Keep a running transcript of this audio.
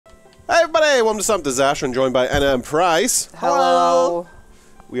Hey everybody, welcome to Stumpt. This is Ash. I'm joined by Anna and Price. Hello.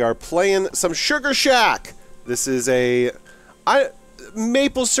 We are playing some Sugar Shack. This is a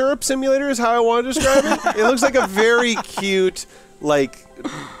maple syrup simulator is how I want to describe it. It looks like a very cute, like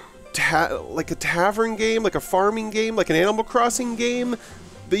a tavern game, like a farming game, like an Animal Crossing game,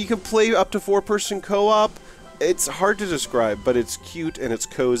 but you can play up to 4-person co-op. It's hard to describe, but it's cute and it's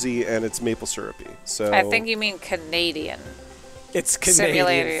cozy and it's maple syrupy. So I think you mean Canadian. It's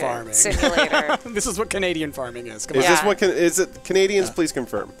Canadian farming. Simulator. This is what Canadian farming is. Come is on. this what is it? Canadians, please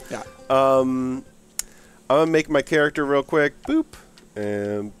confirm. Yeah. I'm gonna make my character real quick. Boop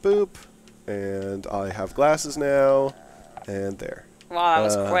and boop, and I have glasses now, and there. Wow, that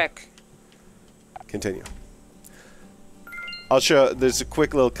was quick. Continue. I'll show. There's a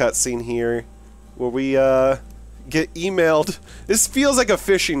quick little cutscene here where we get emailed. This feels like a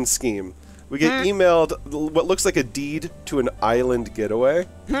phishing scheme. We get emailed what looks like a deed to an island getaway,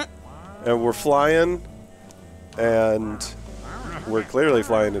 and we're flying, and we're clearly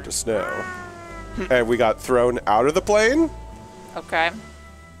flying into snow, and we got thrown out of the plane. Okay.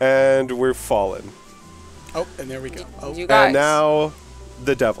 And we're falling. Oh, and there we go. Oh. You guys. And now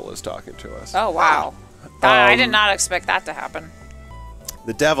the devil is talking to us. Oh, wow. I did not expect that to happen.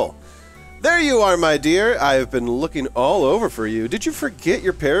 The devil. There you are, my dear. I have been looking all over for you. Did you forget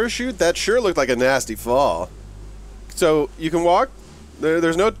your parachute? That sure looked like a nasty fall. So, you can walk?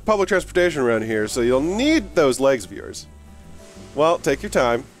 There's no public transportation around here, so you'll need those legs of yours. Well, take your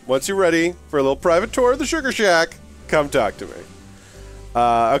time. Once you're ready for a little private tour of the Sugar Shack, come talk to me.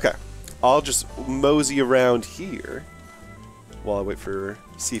 Okay. I'll just mosey around here while I wait for...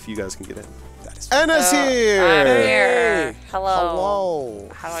 see if you guys can get in. Anna's here! I'm here. Hello. Hello.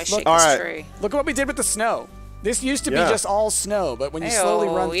 How do I shake this tree? Look at what we did with the snow. This used to be just all snow, but when you slowly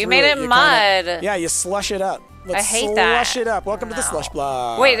run through you made it mud. Yeah, you slush it up. Let's I hate that. Slush it up. Welcome to the slush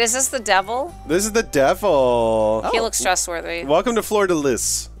block. Wait, is this the devil? This is the devil. He looks trustworthy. Welcome to Fleur de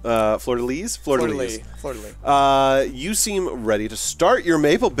Lis. Fleur de Lis? Fleur de Lis. Fleur de Lis. You seem ready to start your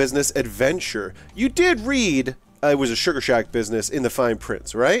maple business adventure. You did read it was a Sugar Shack business in the fine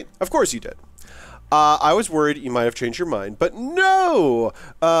prints, right? Of course you did. I was worried you might have changed your mind, but no!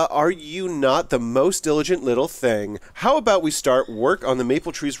 Are you not the most diligent little thing? How about we start work on the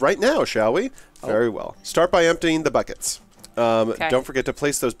maple trees right now, shall we? Very well. Start by emptying the buckets. Okay. Don't forget to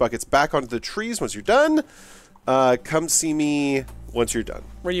place those buckets back onto the trees once you're done. Come see me once you're done.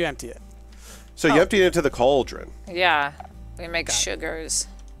 Where do you empty it? So you empty it into the cauldron. Yeah. We make sugars.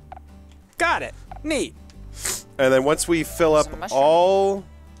 Got it. Neat. And then once we fill up Some mushrooms. all...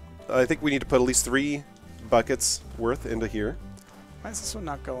 I think we need to put at least 3 buckets worth into here. Why is this one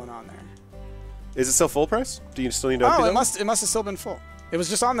not going on there? Is it still full price? Do you still need to empty Oh, them? it must have still been full. It was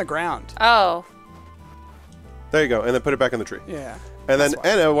just on the ground. Oh. There you go, and then put it back in the tree. Yeah. And then, why.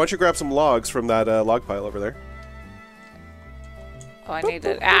 Anna, why don't you grab some logs from that log pile over there? Oh, I need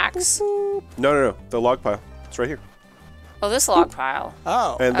an axe. No, the log pile. It's right here. Oh, this log pile.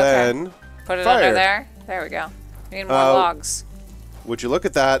 Oh. And then, Put it fire. under there. There we go. We need more logs. would you look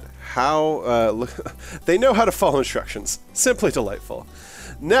at that? How, they know how to follow instructions. Simply delightful.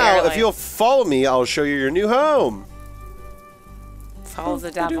 Now, Barely. if you'll follow me, I'll show you your new home. Follow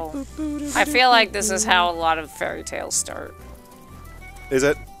the devil. I feel like this is how a lot of fairy tales start. Is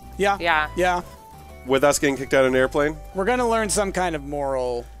it? Yeah. Yeah. Yeah. With us getting kicked out of an airplane? We're going to learn some kind of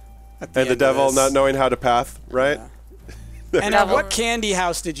moral at the And end the of devil this. not knowing how to path, right? Yeah. And Devil. what candy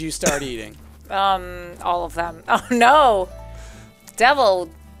house did you start eating? All of them. Oh, no. Devil.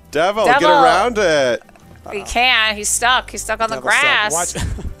 Devil, Devil. get around it. He can't. He's stuck. He's stuck on the Devil's stuck. grass.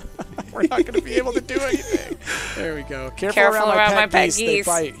 Watch. We're not going to be able to do anything. There we go. Careful around my pet geese. geese.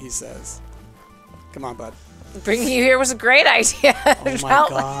 They bite, he says. Come on, bud. Bringing you here was a great idea. Oh my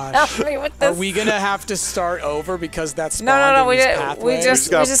gosh. Help me with Are this. we going to have to start over because that's spawned No. in We these did. pathways? We just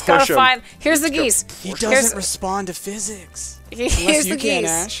gotta gotta push 'em. find. Here's the geese. He doesn't respond to physics. Here's Unless you the can, geese.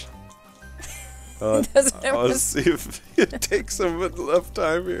 Ash. Doesn't I'll res- see if it takes some enough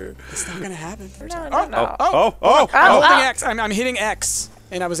time here. It's not going to happen. No. Oh! I'm holding X. I'm hitting X.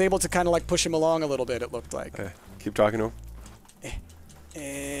 And I was able to kind of like push him along a little bit, it looked like. Okay, keep talking to him.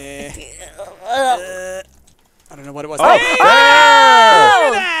 I don't know what it was. Oh, Hey! there!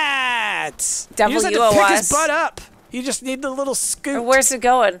 Look at that! Devil, you just had you to owe pick us. his butt up. You just need the little scoop. Where's it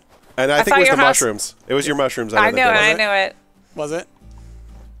going? And I think thought it was your the house- mushrooms. It was your mushrooms. I that knew it. did I knew it. Was it?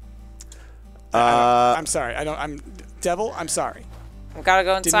 Uh, I'm sorry. I'm Devil. I'm sorry. We gotta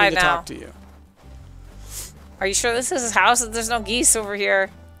go Didn't inside mean to now. talk to you. Are you sure this is his house? There's no geese over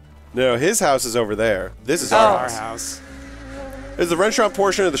here. No, his house is over there. This is Oh. our Our house. house. is the restaurant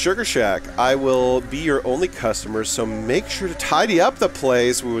portion of the Sugar Shack. I will be your only customer, so make sure to tidy up the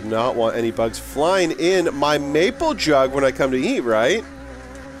place. We would not want any bugs flying in my maple jug when I come to eat, right?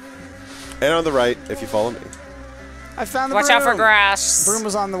 And on the right, if you follow me. I found the Watch broom. out for grass. Broom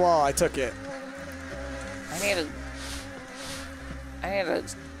was on the wall. I took it. I need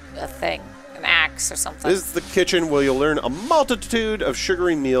a thing. An axe or something. This is the kitchen where you'll learn a multitude of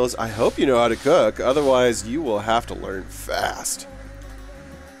sugary meals. I hope you know how to cook, otherwise you will have to learn fast.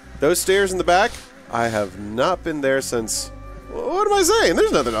 Those stairs in the back, I have not been there since... What am I saying?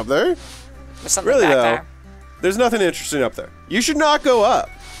 There's nothing up there. There's something Really, back though, there. there's nothing interesting up there. You should not go up.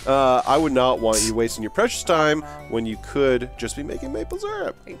 I would not want you wasting your precious time when you could just be making maple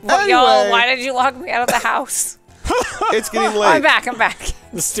syrup. Well, yo, why did you lock me out of the house? It's getting late. I'm back. I'm back.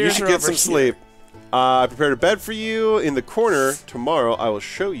 The You stairs should are get over some here. sleep. I prepared a bed for you in the corner. Tomorrow I will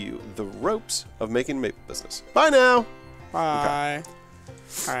show you the ropes of making maple business. Bye now. Bye.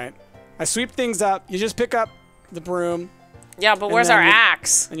 All right. I sweep things up. You just pick up the broom Yeah, but And where's then our you-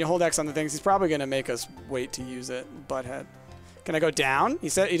 axe? and you hold X on the things. He's probably gonna make us wait to use it. Butthead. Can I go down? He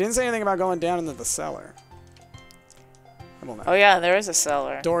didn't say anything about going down into the cellar. I will not. Oh yeah, there is a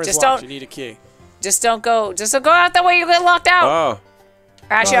cellar. Door is just locked. don't, You need a key. just don't go out that way. You get locked out. Oh,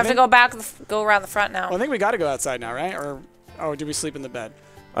 Actually, I you have to think- go back, go around the front now. Well, I think we got to go outside now, right? Or do we sleep in the bed?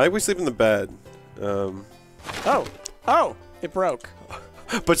 I think we sleep in the bed. Oh, it broke.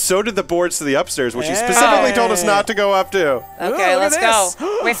 But so did the boards to the upstairs, which he specifically told us not to go up to. Okay, Ooh, let's look go. at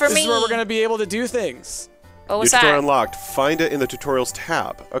this. Wait for This me. is where we're gonna be able to do things. What Your was tutorial that? unlocked. Find it in the tutorials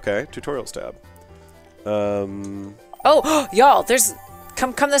tab. Okay, tutorials tab. Oh, y'all, there's...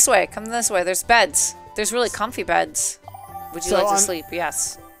 Come this way. Come this way. There's beds. There's really comfy beds. Would you So like to on- sleep?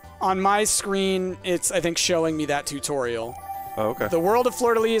 Yes. On my screen, it's, I think, showing me that tutorial. Oh, okay. The world of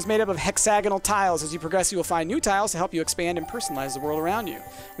Fleur-de-Lis is made up of hexagonal tiles. As you progress, you will find new tiles to help you expand and personalize the world around you.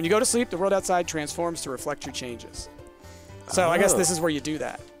 When you go to sleep, the world outside transforms to reflect your changes. So I guess Oh. this is where you do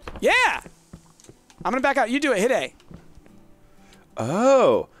that. Yeah! I'm gonna back out. You do it. Hit A.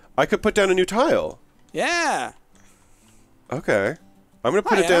 Oh, I could put down a new tile. Yeah! Okay. I'm going to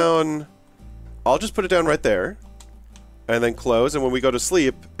put Oh, it yeah. down. I'll just put it down right there. And then close, and when we go to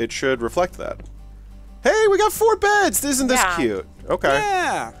sleep, it should reflect that. Hey, we got 4 beds! Isn't this Yeah. cute? Okay.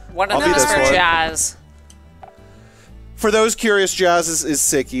 Yeah! One of I'll them be is this for one. Jazz. For those curious, Jazz is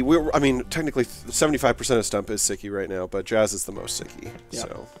sicky. I mean, technically, 75% of Stump is sicky right now, but Jazz is the most sicky. Yep.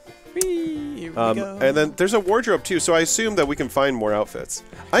 So, Whee, here we go. and then there's a wardrobe too, so I assume that we can find more outfits.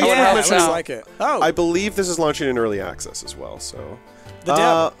 I would forgot to yeah, hope mention, looks so. like it. Oh, I believe this is launching in early access as well. So, the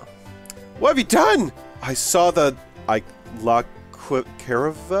devil. what have you done? I saw the La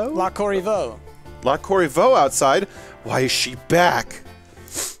Carivo? La Corriveau. La Corriveau outside. Why is she back?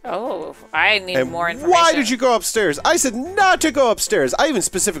 Oh, I need And more information. why did you go upstairs? I said not to go upstairs. I even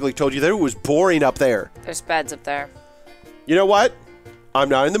specifically told you that it was boring up there. There's beds up there. You know what? I'm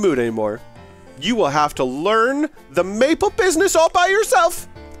not in the mood anymore. You will have to learn the maple business all by yourself.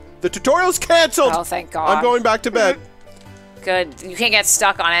 The tutorial's canceled. Oh, thank God. I'm going back to bed. Good. You can't get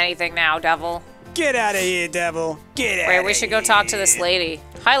stuck on anything now, devil. Get out of here, devil. Get out. Wait, we should go talk to this lady.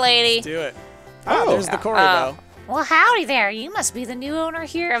 Hi, lady. Do it. Oh, there's the Oh. Corriveau. Well, howdy there. You must be the new owner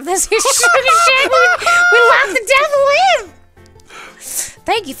here of this sugar shack. We locked the devil in.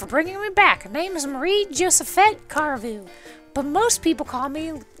 Thank you for bringing me back. Her name is Marie Josephette Carvu. But most people call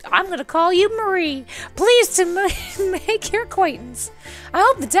me, I'm going to call you Marie. Pleased to make your acquaintance. I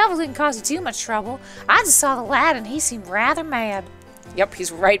hope the devil didn't cause you too much trouble. I just saw the lad and he seemed rather mad. Yep,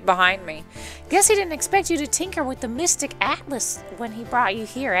 he's right behind me. Guess he didn't expect you to tinker with the mystic atlas when he brought you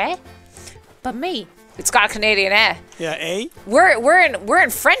here, eh? But me, it's got a Canadian eh. Yeah, A? We're in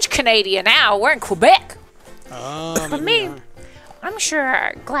French Canada now. We're in Quebec. Oh, But me, I'm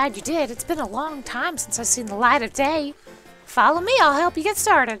sure glad you did. It's been a long time since I've seen the light of day. Follow me, I'll help you get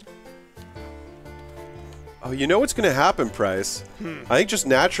started. Oh, you know what's going to happen, Price? I think just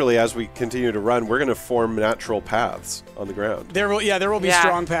naturally, as we continue to run, we're going to form natural paths on the ground. there will be Yeah.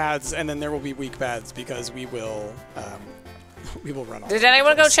 strong paths, and then there will be weak paths because we will run off. Did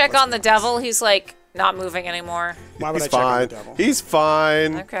anyone go Let's- check let's on the go. devil? He's like not moving anymore. Why would He's I check on fine. the devil? He's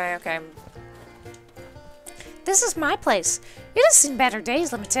fine. Okay, okay. This is my place. It has seen better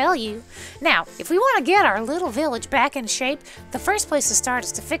days, let me tell you. Now, if we want to get our little village back in shape, the first place to start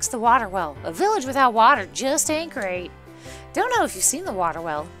is to fix the water well. A village without water just ain't great. Don't know if you've seen the water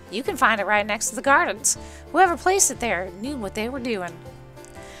well. You can find it right next to the gardens. Whoever placed it there knew what they were doing.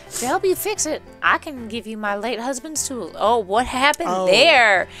 To help you fix it, I can give you my late husband's tool. Oh, what happened Oh,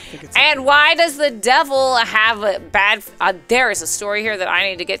 there? think it's And why does the devil have a bad... there is a story here that I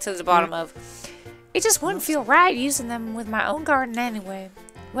need to get to the bottom of. It just wouldn't feel right using them with my own garden anyway.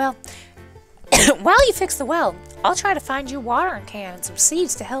 Well, while you fix the well, I'll try to find you a watering can and some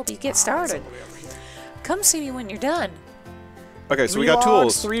seeds to help you get started. Come see me when you're done. Okay, so we 3 got logs,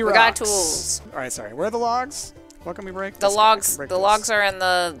 tools. 3 We rocks. got tools. All right, sorry. Where are the logs? What can we break? The This logs. break The this. logs are in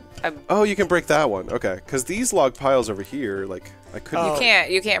the. Oh, you can break that one. Okay, because these log piles over here, like, I couldn't. Oh.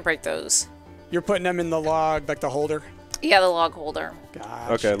 You can't break those. You're putting them in the log, like the holder. Yeah, the log holder.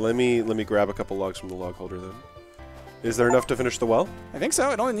 Gotcha. Okay, let me grab a couple logs from the log holder then. Is there enough to finish the well? I think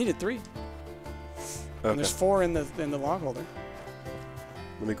so. It only needed 3. Okay. And there's 4 in the log holder.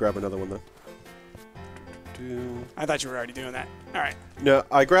 Let me grab another one then. I thought you were already doing that. All right. No,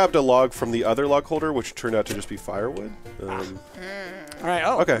 I grabbed a log from the other log holder, which turned out to just be firewood. All right.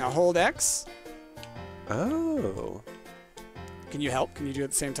 Oh, Okay. now hold X. Oh. Can you help? Can you do it at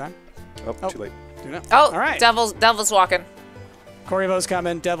the same time? Oh, too late. Do no. Oh, All right. Devil's walking. Corrivo's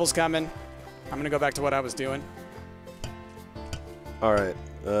coming. Devil's coming. I'm going to go back to what I was doing. All right.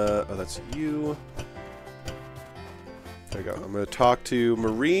 Oh, that's you. There you go. I'm going to talk to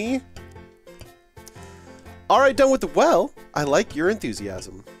Marie. All right, done with the well. I like your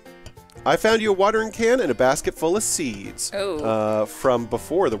enthusiasm. I found you a watering can and a basket full of seeds. Oh. From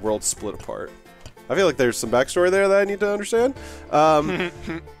before the world split apart. I feel like there's some backstory there that I need to understand.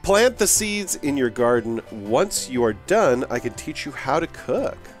 Plant the seeds in your garden. Once you are done, I can teach you how to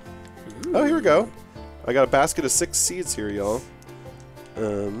cook. Ooh. Oh, here we go. I got a basket of 6 seeds here, y'all.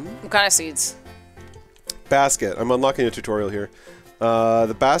 What kind of seeds? Basket. I'm unlocking a tutorial here.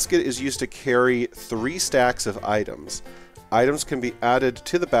 The basket is used to carry 3 stacks of items. Items can be added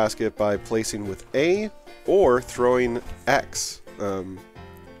to the basket by placing with A or throwing X. So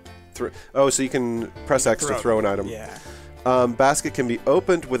you can press X to throw an item. Yeah. Basket can be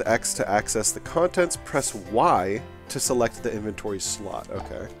opened with X to access the contents. Press Y to select the inventory slot.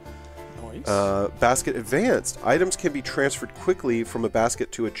 Okay. Nice. Basket advanced. Items can be transferred quickly from a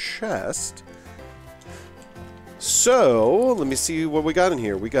basket to a chest. So, let me see what we got in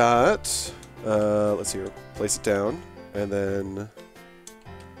here. We got, let's see here. Place it down, and then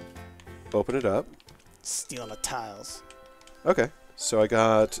open it up. Stealing the tiles. Okay, so I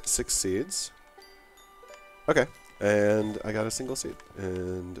got 6 seeds. Okay, and I got a single seed.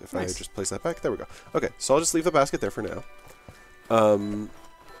 And if I just place that back, there we go. Okay, so I'll just leave the basket there for now.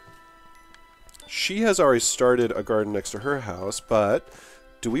 She has already started a garden next to her house, but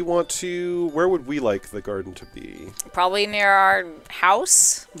do we want to... Where would we like the garden to be? Probably near our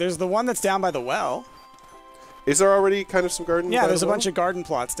house. There's the one that's down by the well. Is there already kind of some garden? Yeah, by there's the a well? bunch of garden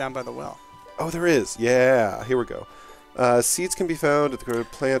plots down by the well. Oh, there is. Yeah, here we go. Seeds can be found at the garden.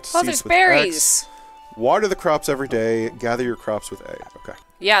 Plant Oh, seeds there's with berries. X. Water the crops every day. Gather your crops with A. Okay.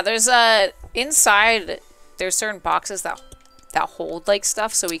 Yeah, there's inside. There's certain boxes that hold like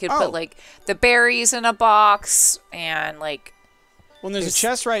stuff, so we could put like the berries in a box and like. Well, there's a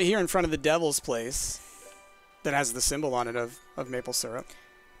chest right here in front of the devil's place that has the symbol on it of maple syrup.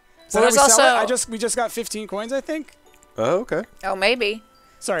 So well, there's also we just got 15 coins, I think. Oh, okay. Oh, maybe.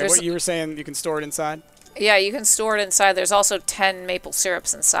 Sorry, what you were saying? You can store it inside. Yeah, you can store it inside. There's also 10 maple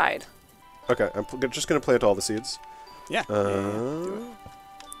syrups inside. Okay, I'm just gonna plant all the seeds. Yeah.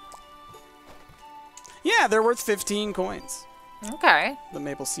 Yeah, they're worth 15 coins. Okay. The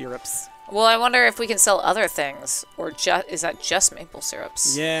maple syrups. Well, I wonder if we can sell other things, or is that just maple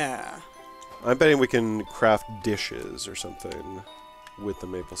syrups? Yeah. I'm betting we can craft dishes or something with the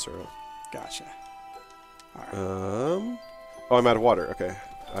maple syrup. Gotcha. All right. Oh, I'm out of water. Okay.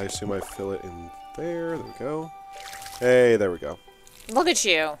 I assume I fill it in there. There we go. Hey, there we go. Look at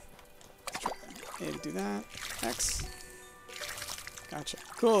you. Okay, do that. X. Gotcha.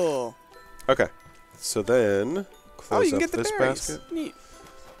 Cool. Okay. So then, close you can up get the this berries. basket. Neat.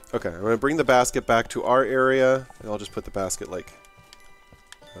 Okay, I'm going to bring the basket back to our area, and I'll just put the basket, like,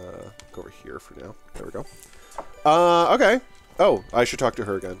 go over here for now. There we go. Okay. Oh, I should talk to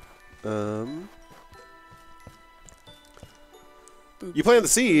her again. You plant the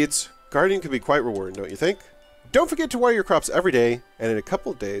seeds. Gardening can be quite rewarding, don't you think? Don't forget to water your crops every day, and in a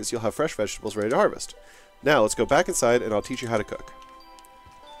couple of days, you'll have fresh vegetables ready to harvest. Now, let's go back inside, and I'll teach you how to cook.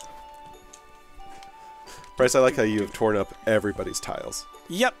 Bryce, I like how you have torn up everybody's tiles.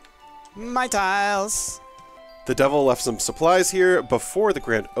 Yep. My tiles. The devil left some supplies here before the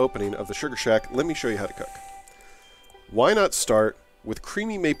grand opening of the Sugar Shack. Let me show you how to cook. Why not start with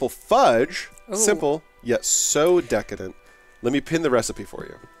creamy maple fudge? Ooh. Simple, yet so decadent. Let me pin the recipe for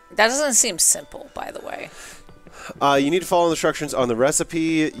you. That doesn't seem simple, by the way. You need to follow the instructions on the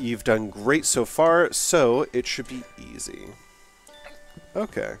recipe. You've done great so far, so it should be easy.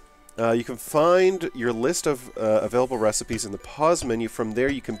 Okay. You can find your list of available recipes in the pause menu. From there,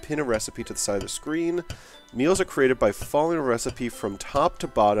 you can pin a recipe to the side of the screen. Meals are created by following a recipe from top to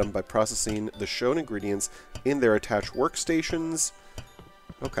bottom by processing the shown ingredients in their attached workstations.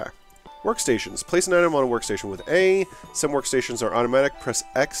 Okay. Workstations. Place an item on a workstation with A. Some workstations are automatic. Press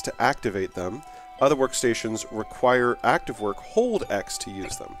X to activate them. Other workstations require active work. Hold X to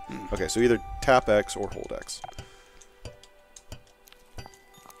use them. Okay, so either tap X or hold X.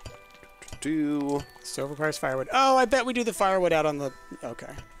 Stove requires firewood. Oh, I bet we do the firewood out on the...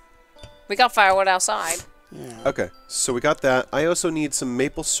 Okay. We got firewood outside. Yeah. Okay, so we got that. I also need some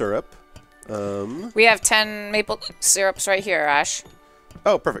maple syrup. We have 10 maple syrups right here, Ash.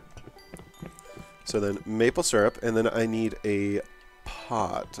 Oh, perfect. So then maple syrup, and then I need a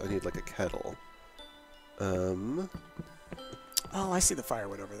pot. I need like a kettle. Oh, I see the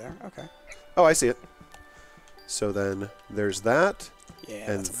firewood over there. Okay. Oh, I see it. So then there's that.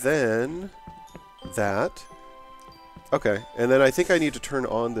 Yeah. And then that. Okay, and then I think I need to turn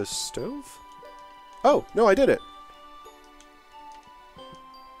on the stove? Oh, no, I did it.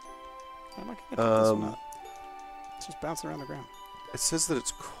 I'm not gonna pick this one up. It's just bouncing around the ground. It says that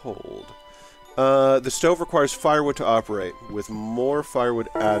it's cold. The stove requires firewood to operate. With more firewood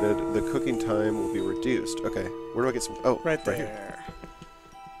added, the cooking time will be reduced. Okay, where do I get some... Oh, Right there. here.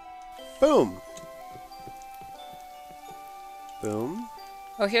 Boom! Boom.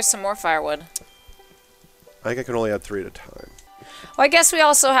 Oh, here's some more firewood. I think I can only add 3 at a time. Well, I guess we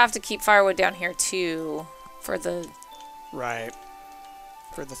also have to keep firewood down here, too, for the... Right.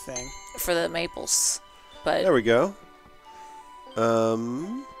 For the thing. For the maples. But... There we go.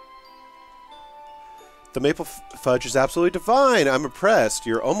 The maple fudge is absolutely divine. I'm impressed.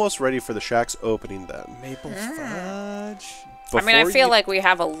 You're almost ready for the shack's opening then. Maple fudge. I mean, I feel like we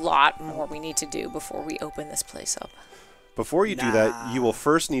have a lot more we need to do before we open this place up. Before you do that, you will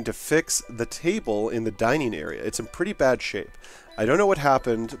first need to fix the table in the dining area. It's in pretty bad shape. I don't know what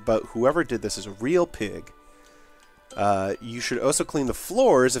happened, but whoever did this is a real pig. You should also clean the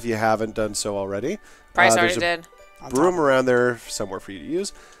floors if you haven't done so already. Bryce already did. Broom around there somewhere for you to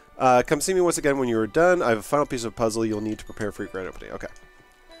use. Come see me once again when you are done. I have a final piece of puzzle you'll need to prepare for your grand opening. Okay.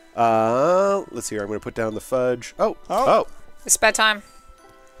 Let's see here. I'm going to put down the fudge. Oh. It's bedtime.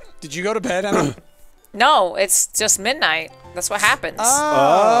 Did you go to bed, Emma? No, it's just midnight. That's what happens.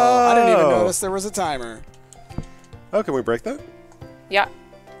 Oh, I didn't even notice there was a timer. Oh, can we break that? Yeah.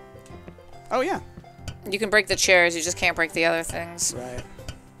 Oh, yeah. You can break the chairs, you just can't break the other things. Right.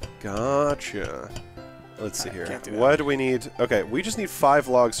 Gotcha. Let's see here. Can't do that. What do we need? Okay, we just need 5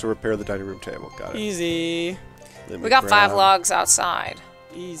 logs to repair the dining room table. Got it. Easy. Let me We got 5 grab- logs outside.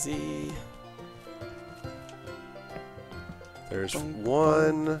 Easy. There's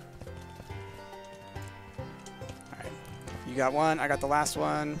 1. Alright. You got one, I got the last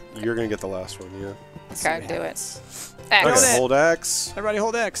one. You're going to get the last one, yeah. Okay, do it. X. X. Okay, hold X. Everybody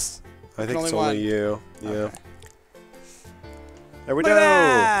hold X. I think only it's only one. you. Yeah. Okay. There we Look go.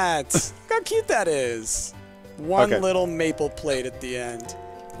 at that! Look how cute that is. One Okay. little maple plate at the end.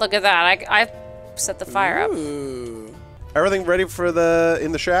 Look at that. I set the fire up. Ooh. Everything ready for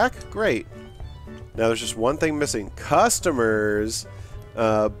in the shack? Great. Now there's just one thing missing. Customers.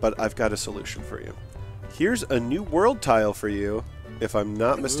 But I've got a solution for you. Here's a new world tile for you, if I'm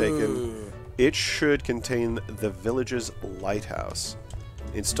not mistaken. Ooh. It should contain the village's lighthouse.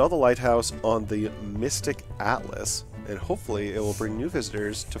 Install the lighthouse on the Mystic Atlas, and hopefully it will bring new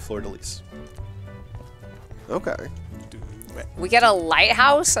visitors to Fleur de Lis. Okay. We get a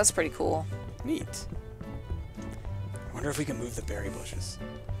lighthouse? That's pretty cool. Neat. I wonder if we can move the berry bushes.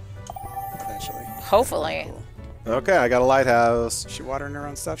 Eventually. Hopefully. Cool. Okay, I got a lighthouse. Is she watering her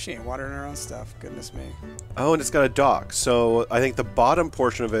own stuff? She ain't watering her own stuff. Goodness me. Oh, and it's got a dock, so I think the bottom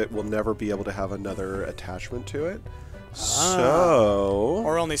portion of it will never be able to have another attachment to it. So...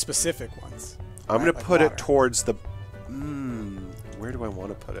 Or only specific ones. I'm going Right, to like put water. it towards the... where do I want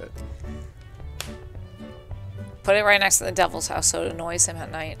to put it? Put it right next to the devil's house so it annoys him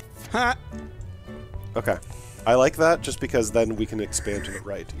at night. Ha! Okay. I like that just because then we can expand to the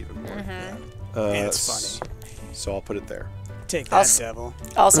right even more. And it's funny. So I'll put it there. Take that, devil.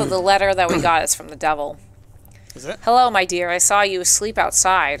 Also, the letter that we got is from the devil. Is it? Hello, my dear. I saw you asleep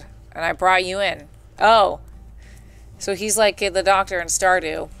outside, and I brought you in. Oh. So he's like the doctor in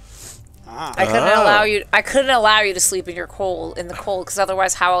Stardew. Ah. I couldn't allow you to sleep in the cold, because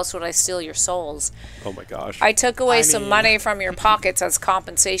otherwise how else would I steal your souls? Oh my gosh. I took away some money from your pockets as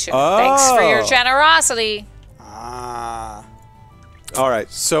compensation. Thanks for your generosity. Ah. All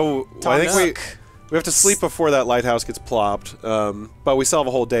right. So I think Nook. we have to sleep before that lighthouse gets plopped. But we still have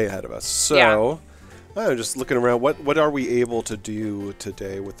a whole day ahead of us. So I'm just looking around. What are we able to do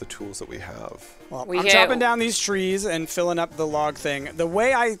today with the tools that we have? Well, I'm chopping down these trees and filling up the log thing. The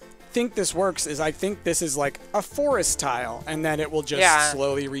way I think this works is I think this is like a forest tile, and then it will just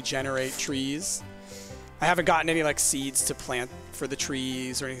slowly regenerate trees. I haven't gotten any like seeds to plant for the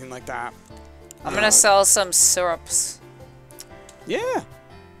trees or anything like that. I'm gonna sell some syrups. Yeah,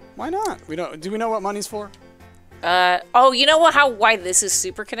 why not? Do we know what money's for? Oh, you know what? Why this is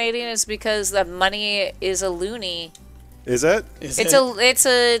super Canadian is because the money is a loonie. Is it?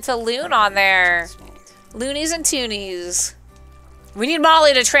 It's a loon on there. Loonies and toonies. We need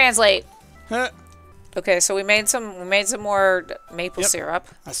Molly to translate. Okay, so we made some more maple syrup.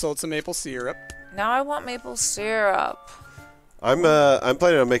 I sold some maple syrup. Now I want maple syrup. I'm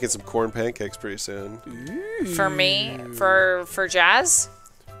planning on making some corn pancakes pretty soon. Ooh. For me? For Jazz?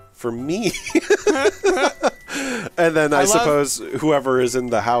 For me. And then I suppose whoever is in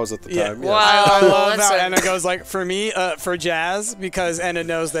the house at the time. Well, I love how Anna goes like, for me, for Jazz, because Anna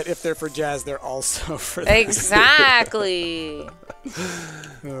knows that if they're for Jazz, they're also for that. Exactly.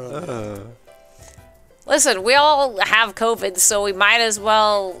 Listen, we all have COVID, so we might as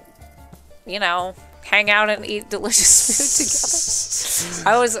well, hang out and eat delicious food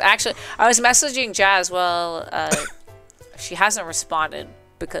together. I was messaging Jazz. Well, she hasn't responded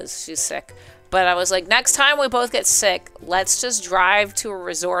because she's sick. But I was like, next time we both get sick, let's just drive to a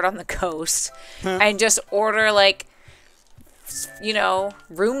resort on the coast and just order, like,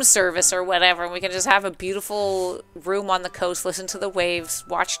 room service or whatever. And we can just have a beautiful room on the coast, listen to the waves,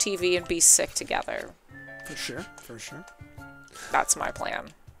 watch TV, and be sick together. For sure, for sure. That's my plan.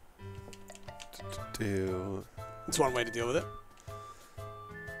 It's one way to deal with it.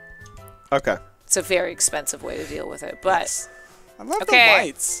 Okay. It's a very expensive way to deal with it, but... Yes. I love the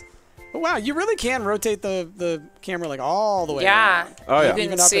lights. Oh, wow, you really can rotate the camera like all the way around. Oh, yeah. You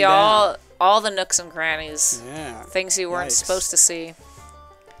can see all the nooks and crannies. Yeah. Things you weren't supposed to see.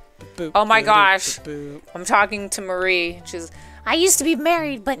 Oh my gosh. I'm talking to Marie. She's, I used to be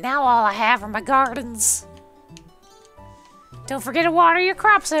married, but now all I have are my gardens. Don't forget to water your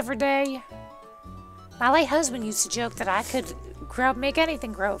crops every day. My late husband used to joke that I could make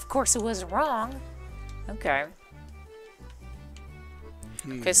anything grow. Of course, it wasn't wrong. Okay.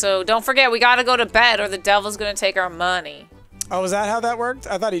 Okay, so don't forget, we gotta go to bed or the devil's gonna take our money. Oh, is that how that worked?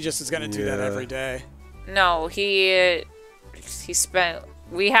 I thought he just was gonna do that every day. No, he spent...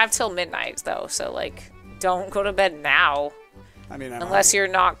 We have till midnight, though, so, like, don't go to bed now. I mean, unless you're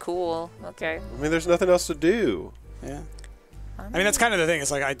not cool. Okay. I mean, there's nothing else to do. Yeah. I mean, that's kind of the thing. It's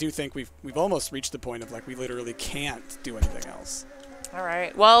like, I do think we've almost reached the point of, like, we literally can't do anything else. All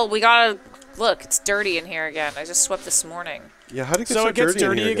right. Well, we gotta... Look, it's dirty in here again. I just swept this morning. Yeah, how did it get so it gets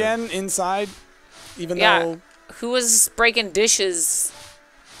dirty again inside, even though... Who was breaking dishes?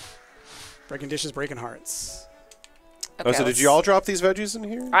 Breaking dishes, breaking hearts. Okay, so did you all drop these veggies in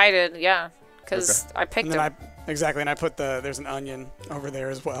here? I did, yeah. Because I picked them. Exactly, and I put there's an onion over there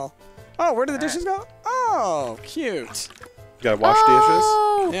as well. Oh, where did the dishes go? Oh, cute. You gotta wash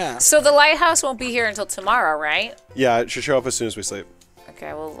dishes? Yeah. So the lighthouse won't be here until tomorrow, right? Yeah, it should show up as soon as we sleep.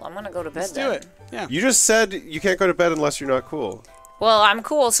 Okay, well, I'm gonna go to bed Let's then. do it. Yeah. You just said you can't go to bed unless you're not cool. Well, I'm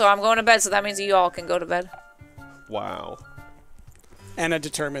cool, so I'm going to bed, so that means you all can go to bed. Wow. Anna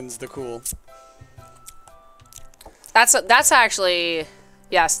determines the cool. That's actually...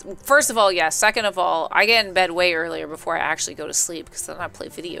 Yes. First of all, yes. Second of all, I get in bed way earlier before I actually go to sleep, because then I play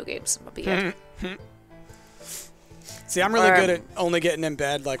video games in my bed. See, I'm really good at only getting in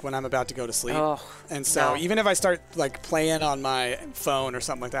bed like when I'm about to go to sleep. Oh, and so even if I start like playing on my phone or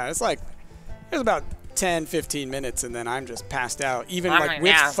something like that, it's like there's about 10, 15 minutes and then I'm just passed out. Even like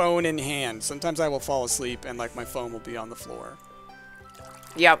with phone in hand. Sometimes I will fall asleep and like my phone will be on the floor.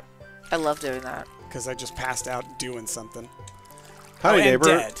 Yep. I love doing that. Because I just passed out doing something. Howdy, neighbor.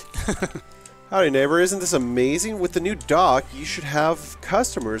 Dead. Howdy, neighbor. Isn't this amazing? With the new dock, you should have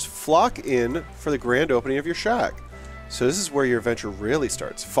customers flock in for the grand opening of your shack. So this is where your adventure really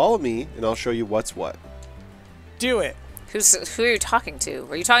starts. Follow me, and I'll show you what's what. Do it. Who are you talking to?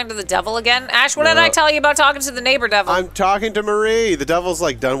 Are you talking to the devil again? Ash, what did I tell you about talking to the neighbor devil? I'm talking to Marie. The devil's,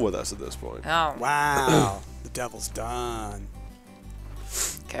 like, done with us at this point. Oh. Wow. The devil's done.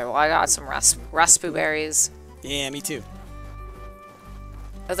 Okay, well, I got some raspberries. Yeah, me too.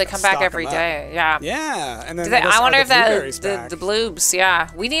 Oh, they come back every day. Yeah. Yeah. And then I wonder if the bloobs, yeah.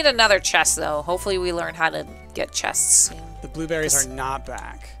 We need another chest, though. Hopefully we learn how to get chests soon. The blueberries are not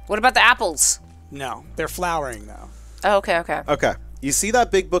back. What about the apples? No. They're flowering, though. Oh, okay, okay. Okay. You see that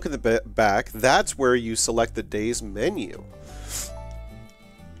big book in the back? That's where you select the day's menu.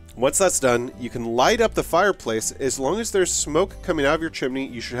 Once that's done, you can light up the fireplace. As long as there's smoke coming out of your chimney,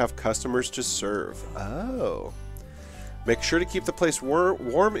 you should have customers to serve. Oh. Make sure to keep the place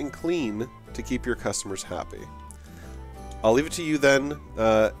warm and clean to keep your customers happy. I'll leave it to you then.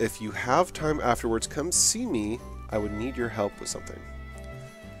 If you have time afterwards, come see me. I would need your help with something.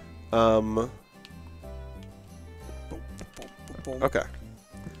 Okay.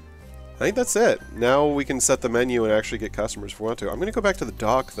 I think that's it. Now we can set the menu and actually get customers if we want to. I'm going to go back to the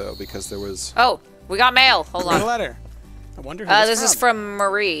dock, though, because there was... Oh, we got mail. Hold on. A letter. I wonder who this is from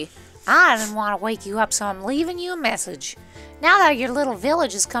Marie. I didn't want to wake you up, so I'm leaving you a message. Now that your little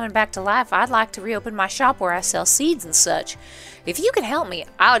village is coming back to life, I'd like to reopen my shop where I sell seeds and such. If you can help me,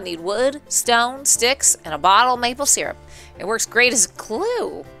 I would need wood, stone, sticks, and a bottle of maple syrup. It works great as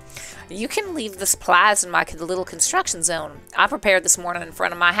glue. You can leave the supplies in my little construction zone. I prepared this morning in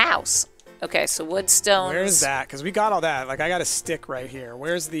front of my house. Okay, so wood, stones. Where's that? Because we got all that. Like, I got a stick right here.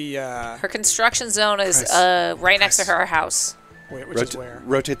 Where's the... Her construction zone is right next to her house. Wait, which is where?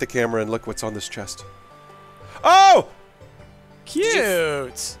 Rotate the camera and look what's on this chest. Oh!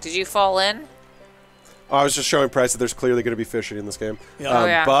 Cute! Did you fall in? Oh, I was just showing Price that there's clearly going to be fishing in this game. Yeah. Oh,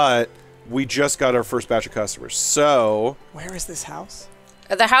 yeah. But we just got our first batch of customers, so... Where is this house?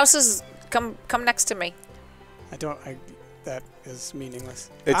 The house is... Come next to me. That is meaningless.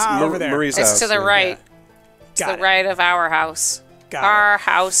 It's over there. Marie's house. It's to the right. Yeah. It's the right of our house. Got our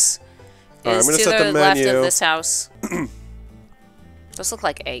house All right, is I'm gonna to set the the left menu. of this house. Those look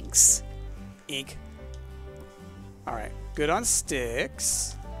like eggs. Ink. All right. Good on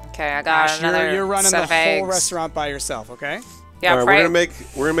sticks. Okay, I got Ash, another you're running set the of whole eggs. restaurant by yourself, okay? Yeah, All right,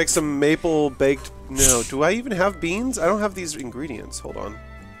 we're gonna make some maple baked. No, do I even have beans? I don't have these ingredients. Hold on.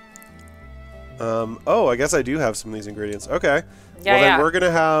 Oh, I guess I do have some of these ingredients. Okay. Yeah, well, then yeah. we're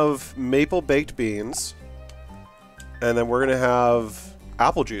gonna have maple baked beans, and then we're gonna have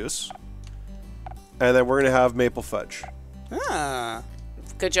apple juice, and then we're gonna have maple fudge. Ah.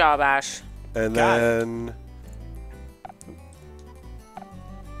 Good job, Ash. And Got then...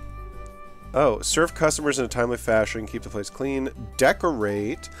 Oh, serve customers in a timely fashion, keep the place clean,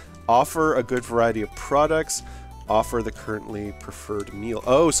 decorate, offer a good variety of products, offer the currently preferred meal.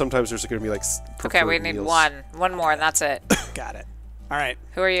 Oh, sometimes there's going to be like preferred Okay, we need meals. one more, and that's it. Got it. All right.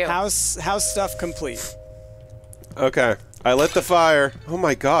 Who are you? House stuff complete. Okay, I lit the fire. Oh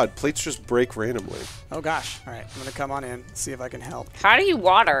my god, plates just break randomly. Oh gosh. All right, I'm gonna come on in, see if I can help. How do you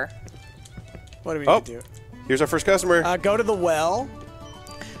water? What do we need to do? Here's our first customer. Go to the well.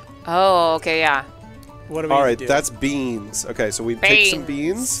 Oh, okay, yeah. What do we All need right, to do? that's beans. Okay, so we take some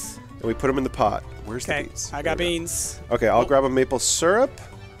beans and we put them in the pot. Where's the beans? I got beans. Okay, I'll grab a maple syrup.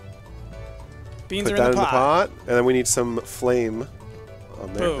 Beans Put are that in the pot. And then we need some flame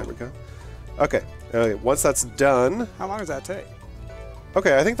on there. Boom. There we go. Okay. Okay. Once that's done. How long does that take?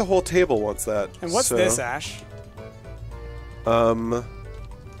 Okay, I think the whole table wants that. And what's this, Ash?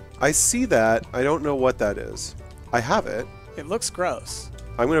 I see that. I don't know what that is. I have it. It looks gross.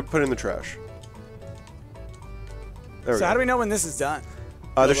 I'm gonna put it in the trash. There we So go. how do we know when this is done?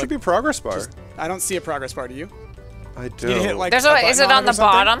 There should be a progress bar. I don't see a progress bar. Do you? I You don't. need to hit like. There's a a, button is it on on it the or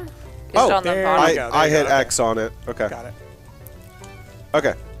something? bottom? Is Oh, it on the there bottom? you go, I there you hit go, X on it. Okay. Got it.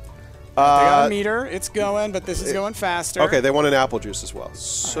 Okay. They got a meter. It's going, but this is going faster. Okay, they want an apple juice as well.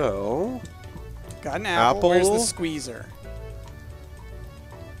 So, Got an apple. Apple. Where's the squeezer?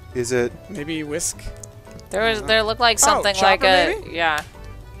 is it Maybe whisk. There looked like something like chopper, a maybe? yeah.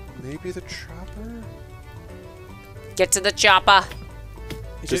 maybe the chopper? Get to the chopper.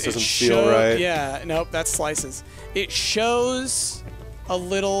 Just It doesn't feel right. Yeah, nope, that's slices. It shows a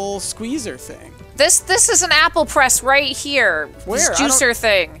little squeezer thing. This is an apple press right here. Where? This I don't- juicer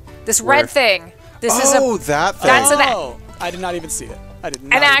thing. This Where? red thing. This is Oh, a. that thing. That's an- Oh, I did not even see it. I did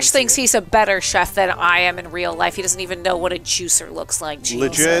not. And even Ash see thinks it. he's a better chef than I am in real life. He doesn't even know what a juicer looks like. Jesus.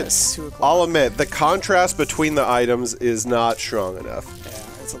 Legit. 2 o'clock. I'll admit, the contrast between the items is not strong enough.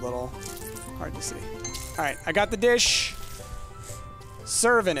 Yeah, it's a little hard to see. All right, I got the dish.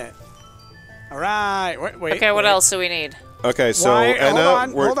 Serving it. All right. Wait. Okay, what wait. else do we need? Okay, so Why? Anna,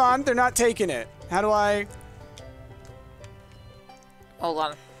 Hold on. They're not taking it. How do I? Hold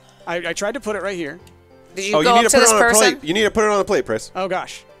on. I tried to put it right here. Did you Oh, go you need up to to put this it on a person? plate. You need to put it on a plate, Price. Oh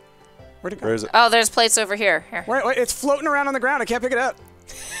gosh. Where'd it go? Where is it? Oh, there's plates over here. Here. Wait, it's floating around on the ground. I can't pick it up.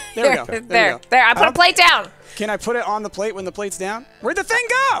 There we go. There we There. go. There. I put a plate down. Can I put it on the plate when the plate's down? Where'd the thing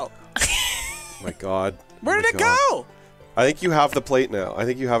go? Oh my god. Where Oh did my it God. go? I think you have the plate now. I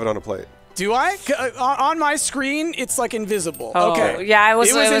think you have it on a plate. Do I? On my screen, it's like invisible. Oh, okay. yeah, it was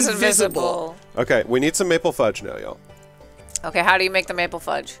invisible. invisible. Okay, we need some maple fudge now, y'all. Okay, how do you make the maple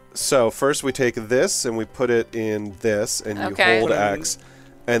fudge? So first we take this and we put it in this, and you Okay. hold Put it in- X,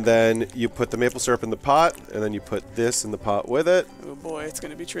 And then you put the maple syrup in the pot, and then you put this in the pot with it. Oh boy, it's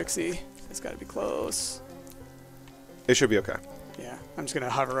gonna be tricksy. It's gotta be close. It should be okay. Yeah, I'm just gonna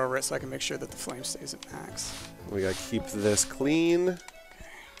hover over it so I can make sure that the flame stays at max. We gotta keep this clean.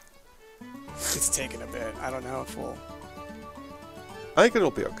 It's taking a bit. I don't know if we'll... I think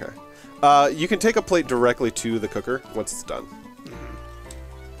it'll be okay. You can take a plate directly to the cooker once it's done.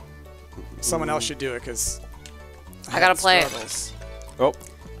 Someone else should do it, because... I got a plate. Oh.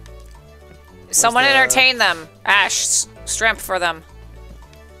 Someone entertain them. Ash, Stumpt for them.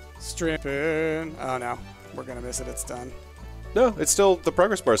 Stripping. Oh no, we're gonna miss it. It's done. No, it's still, the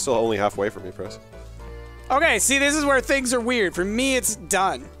progress bar is still only halfway for me, Press. Okay, see, this is where things are weird. For me, it's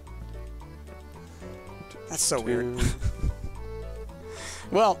done. That's so weird.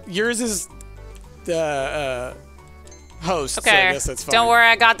 Well, yours is the host, Okay, so I guess that's fine. don't worry,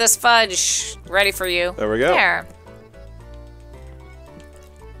 I got this fudge ready for you. There we go. There.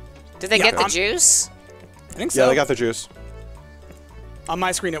 Did they Yeah, get the juice? I think so. Yeah, they got the juice. On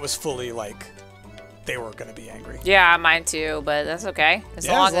my screen, it was fully like they were gonna be angry. Yeah, mine too, but that's okay. As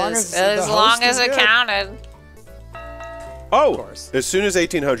Yeah, long as as the long host as is it good. counted. Oh! Of course. As soon as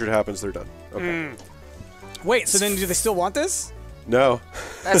 1800 happens, they're done. Okay. Wait, so then do they still want this? No.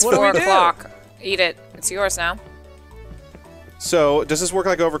 That's What do 4 we do? o'clock. Eat it. It's yours now. So, does this work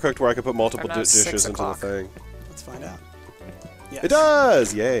like Overcooked where I can put multiple Oh, no, it's 6 dishes into the o'clock. thing? Let's find out. Yes. It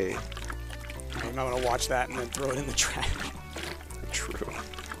does! Yay. I'm not gonna watch that and then throw it in the trash. True.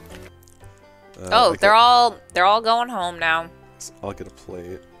 Oh, they're all going home now. I'll get a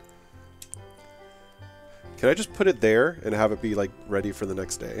plate. Can I just put it there and have it be like ready for the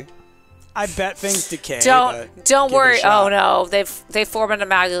next day? I bet things decay. Don't give it a worry. Oh shot. no, they formed an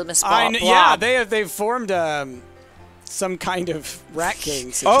amalgamous blob. Yeah, they've formed some kind of rat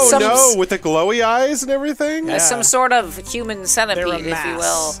king situation. Oh Some no, with the glowy eyes and everything? Yeah. Some sort of human They're centipede, a if you will.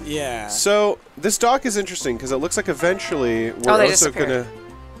 mass. Yeah. So this dock is interesting because it looks like eventually Oh, they disappeared.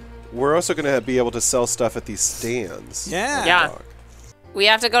 we're also gonna be able to sell stuff at these stands. Yeah. Yeah. We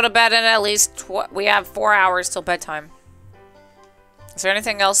have to go to bed in at least we have 4 hours till bedtime. Is there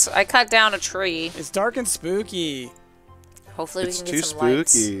anything else? I cut down a tree. It's dark and spooky. Hopefully It's we can too get some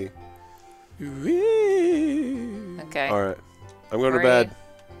lights. spooky. Whee! Okay. All right, I'm going to Marie. bed.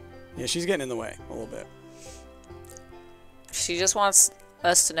 Yeah, she's getting in the way a little bit. She just wants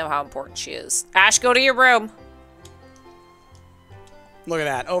us to know how important she is. Ash, go to your room. Look at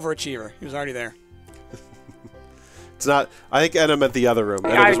that. Overachiever. He was already there. It's not. I think Anna meant the other room.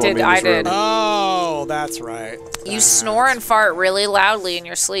 Anna I doesn't want did, me in I this room. did. Oh, that's right. You snore and fart really loudly in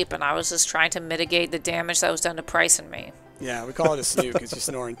your sleep, and I was just trying to mitigate the damage that was done to Price and me. Yeah, we call it a snooze because you're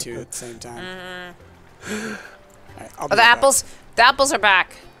snoring two at the same time. All right, I'll be Oh, the right apples are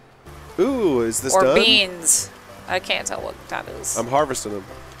back. Ooh, is this Or done? beans. I can't tell what that is. I'm harvesting them.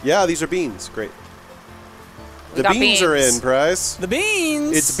 Yeah, these are beans. Great. We The got beans are in, Price. back. The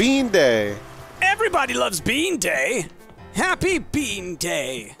beans. It's Bean Day. Everybody loves Bean Day. Happy Bean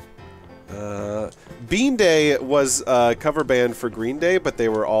Day. Bean Day was a cover band for Green Day, but they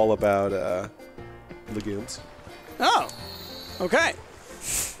were all about legumes. Oh, okay.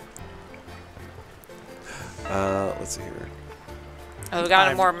 Let's see here. Oh, we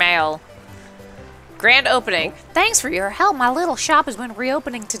got more mail. Grand opening. Thanks for your help. My little shop has been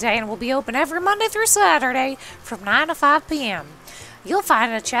reopening today and will be open every Monday through Saturday from 9 to 5 p.m. You'll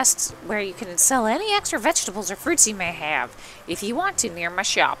find a chest where you can sell any extra vegetables or fruits you may have, if you want to, near my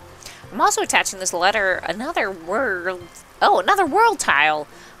shop. I'm also attaching this letter, another world tile.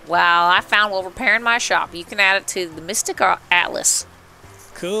 Well, I found while repairing my shop. You can add it to the Mystic Atlas.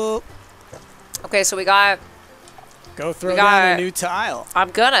 Cool. Okay, so we got... Go throw got down it. a new tile. I'm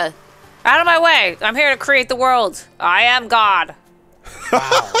gonna. Out of my way! I'm here to create the world. I am God.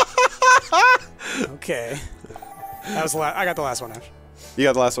 Okay. That was I got the last one, Ash. You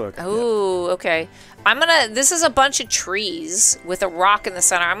got the last one. Okay. Ooh, okay. This is a bunch of trees with a rock in the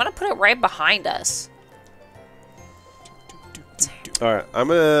center. I'm gonna put it right behind us. All right, I'm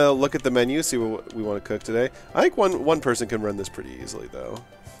gonna look at the menu, see what we want to cook today. I think one person can run this pretty easily, though.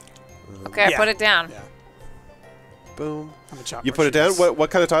 Okay, I Yeah. put it down. Yeah. Boom. I'm gonna chop You more put it down. trees. What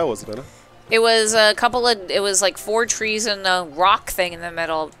kind of tile was it, Anna? It was it was like 4 trees and a rock thing in the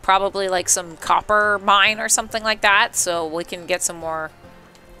middle. Probably like some copper mine or something like that, so we can get some more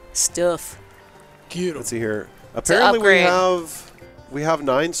stuff. Beautiful. Let's see here. Apparently upgrade. we have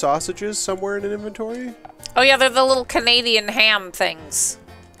 9 sausages somewhere in an inventory. Oh yeah, they're the little Canadian ham things.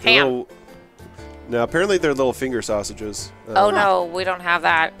 Ham. No, apparently they're little finger sausages. Oh no, we don't have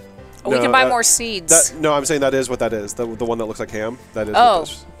that. We No, can buy more seeds. No, I'm saying that is what that is. The one that looks like ham. That is. Oh.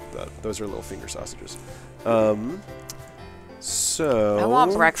 What those are little finger sausages. So... I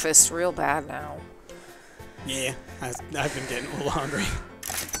want breakfast real bad now. Yeah, I've been getting a little hungry.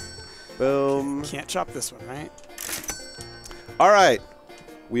 Boom. Can't chop this one, right? All right.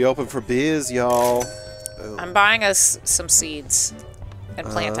 We open for biz, y'all. I'm buying us some seeds and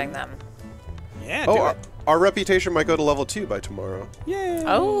planting them. Yeah, do it. Our reputation might go to level 2 by tomorrow. Yeah.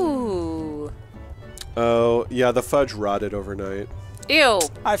 Oh. Oh, yeah, the fudge rotted overnight. Ew.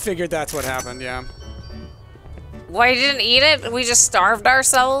 I figured that's what happened, yeah. Why, you didn't eat it? We just starved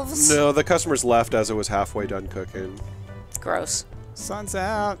ourselves? No, the customers left as it was halfway done cooking. Gross. Sun's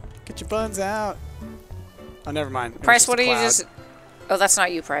out. Get your buns out. Oh, never mind. Price, what are you just... Oh, that's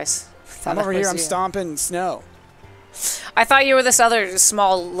not you, Price. I'm over here. I'm stomping snow. I thought you were this other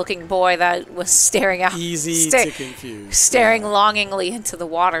small-looking boy that was staring out. Easy to confuse. Staring longingly into the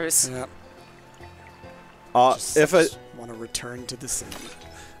waters. Yep. If I want to return to the city.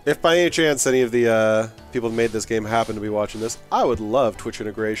 If by any chance any of the people who made this game happen to be watching this, I would love Twitch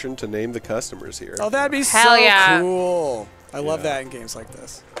integration to name the customers here. Oh, that'd be Hell so yeah. cool. I love that in games like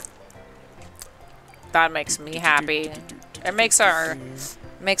this. That makes me happy. It makes our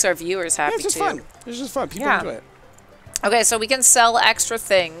viewers happy, it's just too. fun. It's just fun. People enjoy it. Okay, so we can sell extra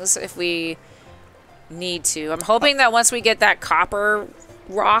things if we need to. I'm hoping that once we get that copper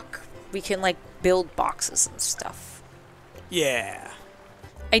rock, we can, like, build boxes and stuff. Yeah.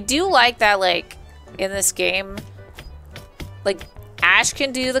 I do like that, like, in this game, like, Ash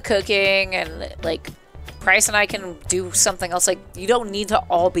can do the cooking and, like, Price and I can do something else. Like, you don't need to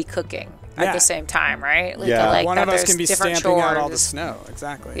all be cooking at the same time, right? Like, yeah. One of us can be stamping out all the snow.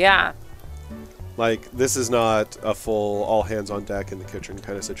 Exactly. Yeah. Like, this is not a full all hands on deck in the kitchen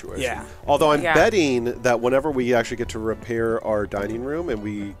kind of situation. Yeah. Although I'm betting that whenever we actually get to repair our dining room and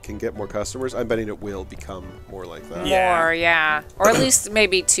we can get more customers, I'm betting it will become more like that. More, yeah. Or at least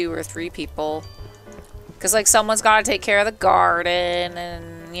maybe 2 or 3 people. Because, like, someone's got to take care of the garden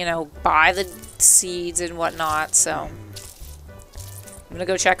and, you know, buy the seeds and whatnot, so... I'm going to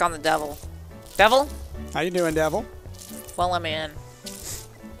go check on the devil. Devil? How you doing, devil? Well, I'm in.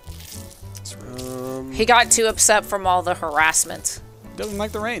 He got too upset from all the harassment. Doesn't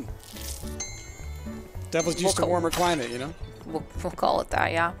like the rain. Devil's used to warmer climate, you know? We'll call it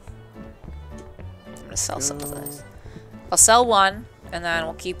that, yeah. I'm going to sell some of this. I'll sell one, and then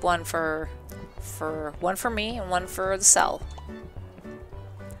we'll keep one for one for me and one for the sell.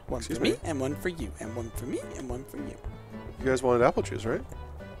 One for me, and one for you, and one for me, and one for you. You guys wanted apple juice, right?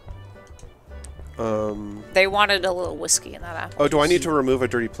 They wanted a little whiskey in that apple. Oh, do I need to remove a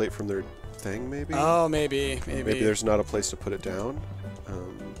dirty plate from their thing, maybe? Oh, maybe. Maybe there's not a place to put it down.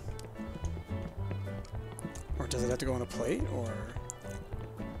 Or does it have to go on a plate, or...?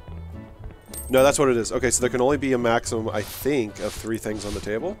 No, that's what it is. Okay, so there can only be a maximum, I think, of 3 things on the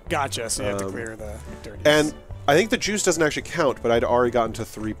table. Gotcha, so you have to clear the dirtiness. And I think the juice doesn't actually count, but I'd already gotten to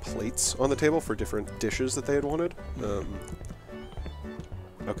 3 plates on the table for different dishes that they had wanted.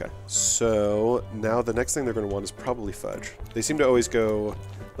 Okay, so now the next thing they're going to want is probably fudge. They seem to always go,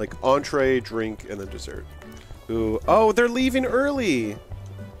 like, entree, drink, and then dessert. Ooh, oh, they're leaving early!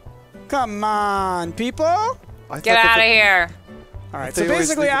 Come on, people! Get out of here! Alright, so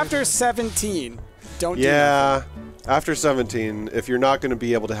basically after 17, don't do nothing. After 17, if you're not going to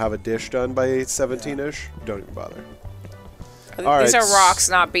be able to have a dish done by 17-ish, don't even bother. These are rocks,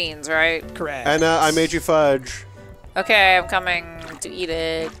 not beans, right? Correct. And I made you fudge. Okay, I'm coming to eat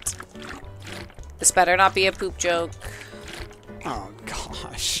it. This better not be a poop joke. Oh,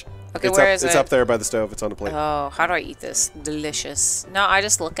 gosh. Okay, where is it? It's up there by the stove. It's on the plate. Oh, how do I eat this? Delicious. No, I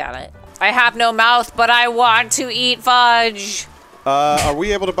just look at it. I have no mouth, but I want to eat fudge. Are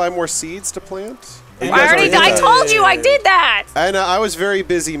we able to buy more seeds to plant? I told you I did that! And I was very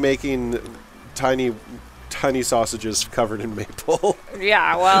busy making tiny sausages covered in maple.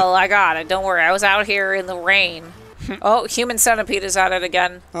 Yeah, well, I got it. Don't worry. I was out here in the rain. Oh, human centipede is at it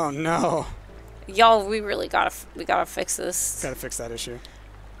again. Oh, no. Y'all, we really gotta fix this. Gotta fix that issue.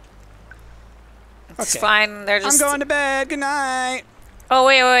 It's fine. They're just... I'm going to bed. Good night. Oh,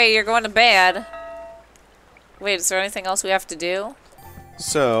 wait. You're going to bed. Wait, is there anything else we have to do?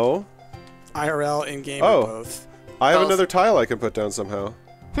 So... IRL, in-game, or both. I have another tile I can put down somehow.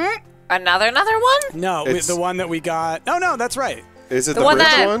 Another one? No, the one that we got... No, that's right. Is it the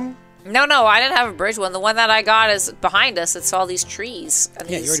bridge one? No, I didn't have a bridge one. The one that I got is behind us. It's all these trees. And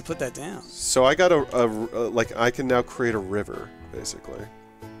you already put that down. So I got like, I can now create a river, basically.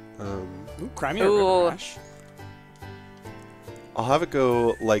 Ooh, cry me a river, Ash. I'll have it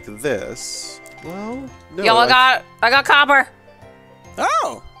go like this. Well, no. Y'all, I got copper.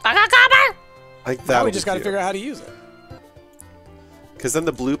 Oh! I got copper! Like that. Now we just got to figure out how to use it. Because then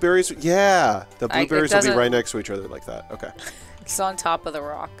the blueberries, yeah, the blueberries will be right next to each other like that. Okay. It's on top of the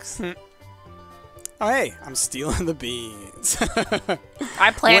rocks. Oh, hey, I'm stealing the beans.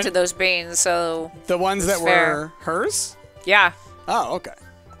 I planted those beans, so... The ones that were hers? Yeah. Oh, okay.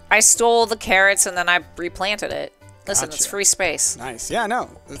 I stole the carrots and then I replanted it. Listen, it's free space. Nice. Yeah,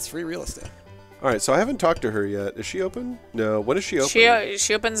 no, it's free real estate. All right, so I haven't talked to her yet. Is she open? No. When is she open?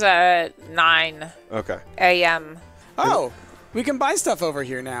 She opens at 9 a.m. Oh, we can buy stuff over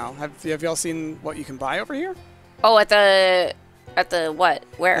here now. Have y'all seen what you can buy over here? Oh, at the what?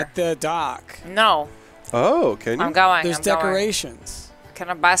 Where? At the dock. No. Oh, can you? I'm going. There's Going. decorations. Can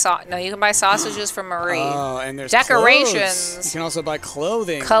I buy No, you can buy sausages from Marie. Oh, and there's decorations. Clothes. You can also buy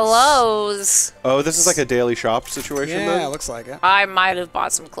clothing. Clothes. Oh, this is like a daily shop situation then? Yeah, it looks like it. I might have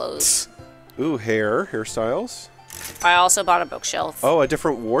bought some clothes. Ooh, hairstyles. I also bought a bookshelf. Oh, a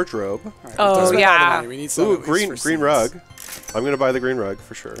different wardrobe. Right, oh, yeah. We need some ooh, green rug. I'm going to buy the green rug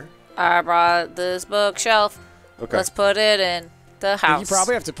for sure. I brought this bookshelf. Okay. Let's put it in the house. You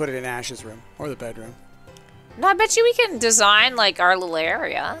probably have to put it in Ash's room or the bedroom. No, I bet you we can design like our little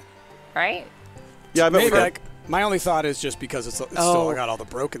area, right? Yeah, I bet maybe, we can. like, my only thought is just because it's still got all the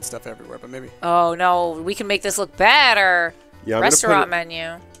broken stuff everywhere, but maybe. Oh no, we can make this look better. Yeah, I'm restaurant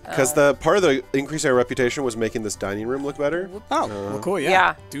menu. Because the part of the increase in our reputation was making this dining room look better. Oh, well, cool. Yeah.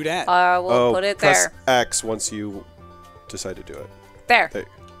 Yeah. Do that. We'll put it press there. X once you decide to do it. There.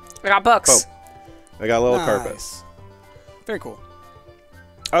 I got books. Boom. I got a little carpet. Very cool.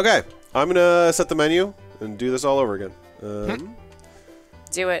 Okay, I'm gonna set the menu and do this all over again.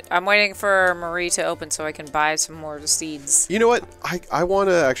 Do it. I'm waiting for Marie to open so I can buy some more seeds. You know what? I want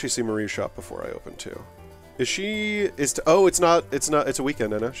to actually see Marie's shop before I open too. Is she? Oh, it's not. It's a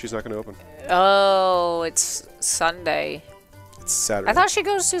weekend, Anna. She's not going to open. Oh, it's Sunday. It's Saturday. I thought she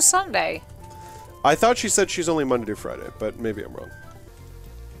goes to Sunday. I thought she said she's only Monday to Friday, but maybe I'm wrong.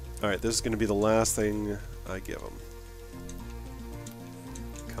 All right, this is going to be the last thing I give them.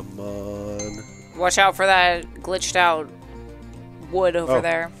 Come on. Watch out for that glitched out wood over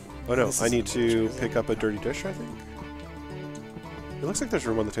there. Oh no, I need to pick up a dirty dish, I think. It looks like there's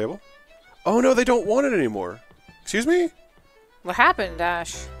room on the table. Oh no, they don't want it anymore. Excuse me? What happened,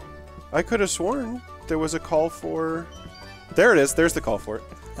 Ash? I could have sworn there was a call for... There it is. There's the call for it.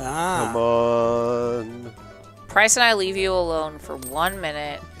 Ah. Come on. Price and I leave you alone for 1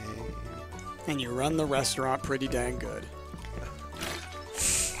 minute. And you run the restaurant pretty dang good.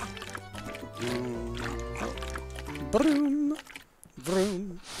 Vroom.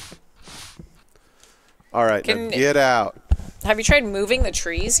 Vroom. All right, now get out. Have you tried moving the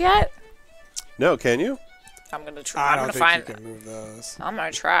trees yet? No, can you? I'm gonna try. I don't think you can move those. I'm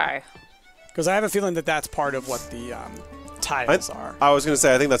gonna try. Because I have a feeling that that's part of what the tiles are. I was gonna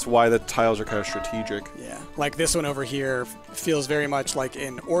say I think that's why the tiles are kind of strategic. Yeah, like this one over here feels very much like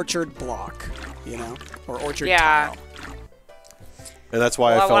an orchard block, you know, or orchard tile. And that's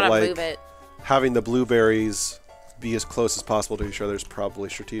why I felt like move it. having the blueberries be as close as possible to each other is probably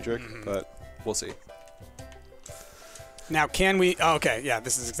strategic, but we'll see. Now, can we... Oh, okay, yeah,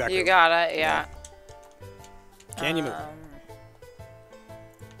 this is exactly... You got it, yeah. Can you move?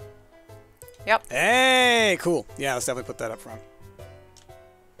 Yep. Hey, cool. Yeah, let's definitely put that up front.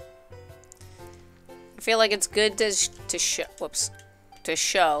 I feel like it's good to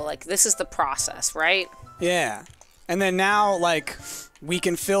show, like, this is the process, right? Yeah. And then now, like, we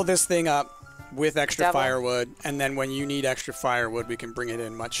can fill this thing up with extra firewood, and then when you need extra firewood, we can bring it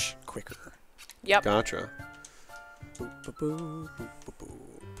in much quicker. Yep. Gotcha. Boop, boop, boop, boop, boop,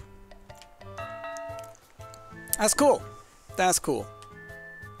 boop. That's cool. That's cool.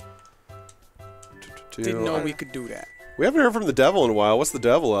 Didn't know we could do that. We haven't heard from the devil in a while. What's the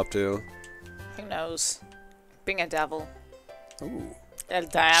devil up to? Who knows? Being a devil. Ooh. El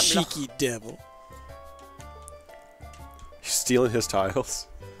Diablo. Cheeky devil. He's stealing his tiles.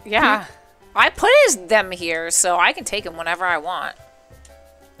 Yeah. I put them here, so I can take them whenever I want.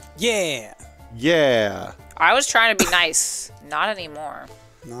 Yeah. Yeah. I was trying to be nice. Not anymore.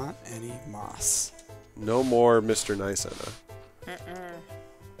 Not any moss. No more Mr. Nice, Anna.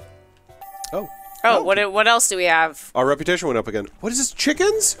 Oh. Oh, what else do we have? Our reputation went up again. What is this,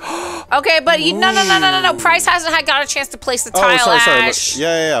 chickens? Okay, but no. Price hasn't got a chance to place the tile, sorry. Ash.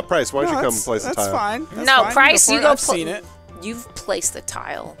 Yeah. Price, why don't you come and place the tile? That's fine. That's no, fine. Price, you go. I've seen it. You've placed the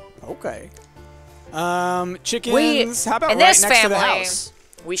tile. Okay. Chickens. How about in right this next family, to the house?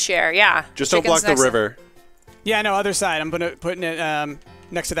 We share, yeah. Just don't block the river. Yeah, no, other side. I'm putting it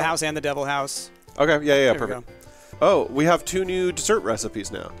next to the house and the devil house. Okay, yeah, perfect. Oh, we have 2 new dessert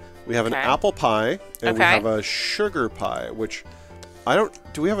recipes now. We have an apple pie, and we have a sugar pie, which I don't...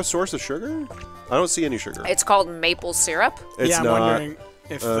 Do we have a source of sugar? I don't see any sugar. It's called maple syrup. It's yeah, I'm not. wondering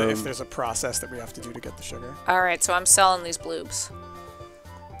if there's a process that we have to do to get the sugar. All right, so I'm selling these bloobs.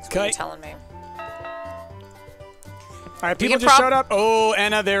 That's what you're telling me. All right, people just showed up. Oh,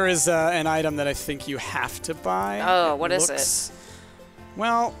 Anna, there is an item that I think you have to buy. Oh, what is it?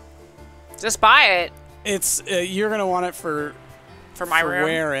 Well, just buy it. It's you're gonna want it for my room.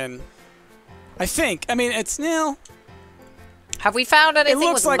 Wearing. I think. I mean, it's nil. Have we found anything it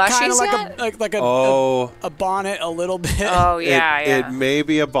looks with like mushies kind of yet? like a bonnet a little bit. Oh yeah, It may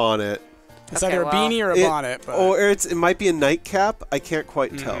be a bonnet. It's either a beanie or a bonnet. But. Or it might be a nightcap. I can't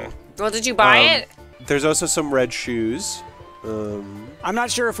quite tell. Well, did you buy it? There's also some red shoes. I'm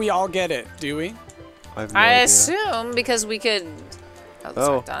not sure if we all get it. Do we? I have no idea. Assume because we could. Oh, that's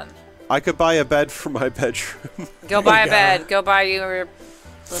not done. I could buy a bed for my bedroom. Go buy a bed. Go buy your.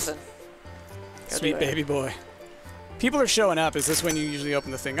 Listen. Sweet baby boy. People are showing up. Is this when you usually open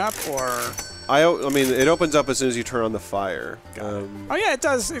the thing up, or? I mean, it opens up as soon as you turn on the fire. Oh yeah, it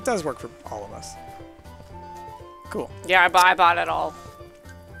does. It does work for all of us. Cool. Yeah, I bought it all.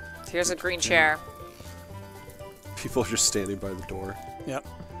 Here's a green chair. People are just standing by the door. Yep.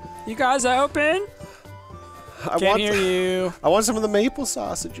 You guys open? Can't hear you. I want some of the maple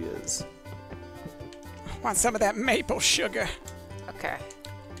sausages. Want some of that maple sugar? Okay.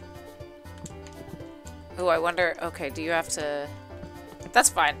 Oh, I wonder. Okay, do you have to? That's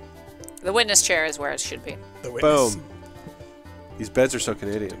fine. The witness chair is where it should be. The witness. Boom. These beds are so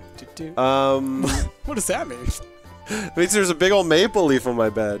Canadian. What does that mean? It means there's a big old maple leaf on my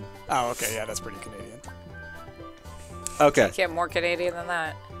bed. Oh, okay. Yeah, that's pretty Canadian. Okay. Can't get more Canadian than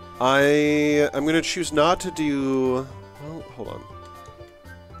that. I'm gonna choose not to do. Well, hold on.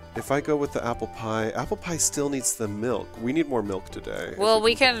 If I go with the apple pie still needs the milk. We need more milk today. Well,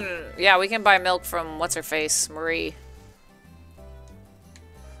 we can. Yeah, we can buy milk from what's her face, Marie.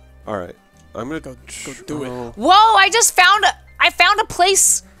 All right. I'm gonna go do it. Whoa! I just found. I found a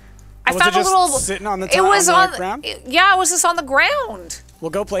place. I found a little. Sitting on the top. It was on the ground. Yeah, it was just on the ground. We'll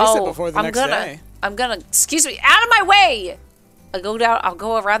go place it before the next day. I'm gonna. Excuse me. Out of my way. I'll go down. I'll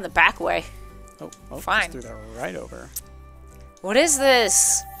go around the back way. Oh, fine. Just threw that right over. What is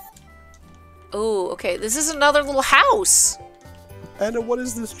this? Oh, okay. This is another little house. Anna, what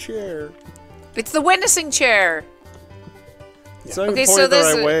is this chair? It's the witnessing chair. It's not even pointed the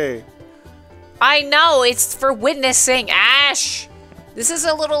right way. I know. It's for witnessing. Ash. This is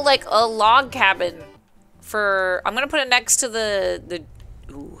a little, like, a log cabin. I'm gonna put it next to the.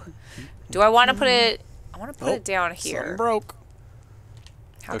 Ooh. Do I want to put it? I want to put it down here. Something broke.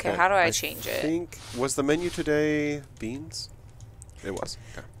 Okay, how do I change it? Was the menu today beans? It was.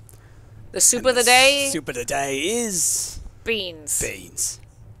 Okay. The soup of the day? Soup of the day is... beans. Beans.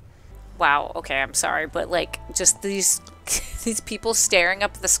 Wow, okay, I'm sorry, but, like, just these people staring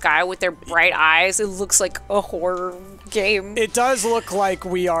up at the sky with their bright eyes, it looks like a horror game. It does look like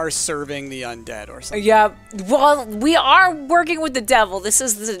we are serving the undead or something. Yeah, well, we are working with the devil. This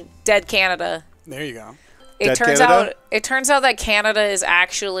is the dead Canada. There you go. It turns out that Canada is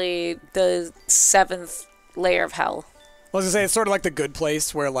actually the 7th layer of hell. I was gonna say it's sort of like the good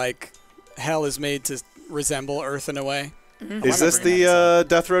place where like hell is made to resemble Earth in a way. Mm-hmm. Is this the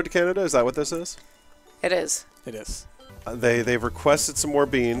Death Road to Canada? Is that what this is? It is. It is. They've requested some more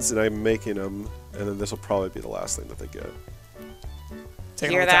beans, and I'm making them, and then this will probably be the last thing that they get.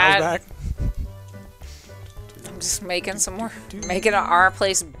 Taking all the towels back. I'm just making some more, making our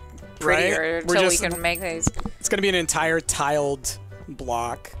place prettier until we can make these. It's gonna be an entire tiled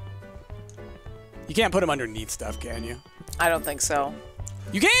block. You can't put them underneath stuff, can you? I don't think so.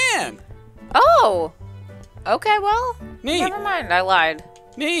 You can! Oh! Okay, well, neat. Never mind, I lied.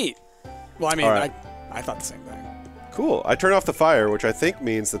 Neat! Well, I mean, right. I thought the same thing. Cool. I turn off the fire, which I think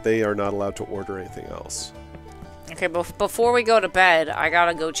means that they are not allowed to order anything else. Okay, before we go to bed, I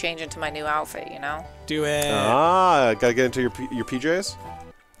gotta go change into my new outfit, you know? Do it. Ah, gotta get into your PJs?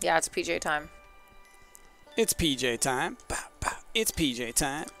 Yeah, it's PJ time. It's PJ time. It's PJ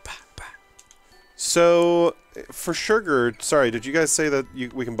time. So, for sugar, sorry, did you guys say that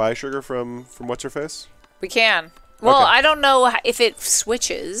we can buy sugar from What's-Her-Face? We can. Well, okay. I don't know if it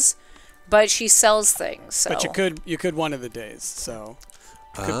switches, but she sells things. So. But you could one of the days, so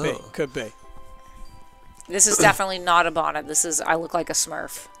could be. This is definitely not a bonnet. This is I look like a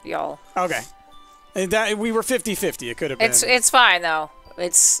Smurf, y'all. Okay. And we were 50-50. It could have been. It's fine though.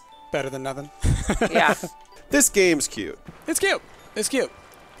 It's better than nothing. Yeah. This game's cute. It's cute. It's cute.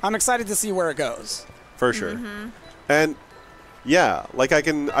 I'm excited to see where it goes. For sure. And yeah, like I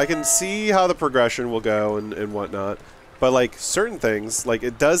can see how the progression will go and whatnot. But like certain things, like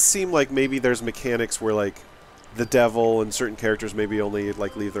it does seem like maybe there's mechanics where like the devil and certain characters maybe only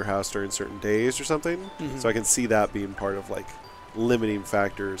like leave their house during certain days or something. So I can see that being part of like limiting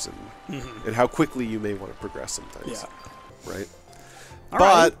factors and how quickly you may want to progress sometimes. Yeah. Right.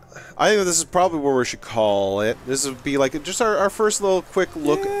 But I think this is probably where we should call it. This would be like just our first little quick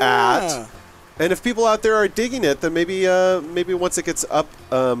look at. And if people out there are digging it, then maybe maybe once it gets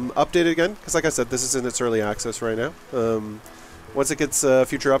updated again, because like I said, this is in its early access right now. Once it gets a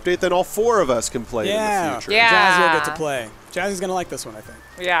future update, then all 4 of us can play in the future. Jazzy will get to play. Jazzy's going to like this one, I think.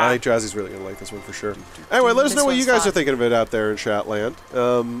 Yeah. I think Jazzy's really going to like this one for sure. Anyway, let us know what you guys are thinking of it out there in Chatland.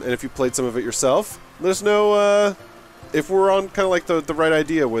 And if you played some of it yourself, let us know if we're on kind of like the right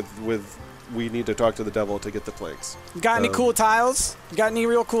idea with we need to talk to the devil to get the planks. You got any cool tiles? You got any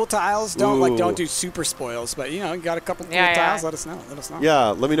real cool tiles? Don't do super spoils, but you know, you got a couple cool tiles. Let us know. Let us know. Yeah,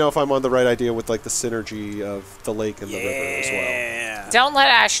 let me know if I'm on the right idea with like the synergy of the lake and the river as well. Don't let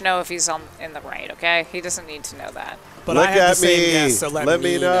Ash know if he's in the right, okay? He doesn't need to know that. But Look I have at the same me. guess, so let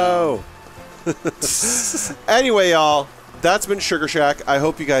me know. Anyway, y'all. That's been Sugar Shack. I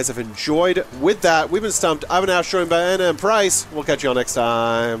hope you guys have enjoyed. With that, we've been Stumped. I've been Ash, joined by NM Price. We'll catch you all next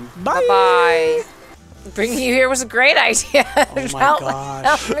time. Bye-bye. Bringing you here was a great idea. Oh my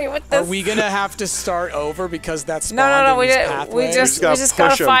gosh. Help me with this. Are we going to have to start over because that's No. We just got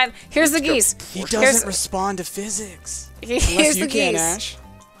to find... Here's the geese. He doesn't respond to physics. Here's the the geese. Ash.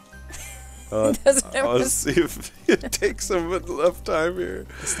 I'll see if it takes enough time here.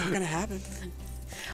 It's not going to happen.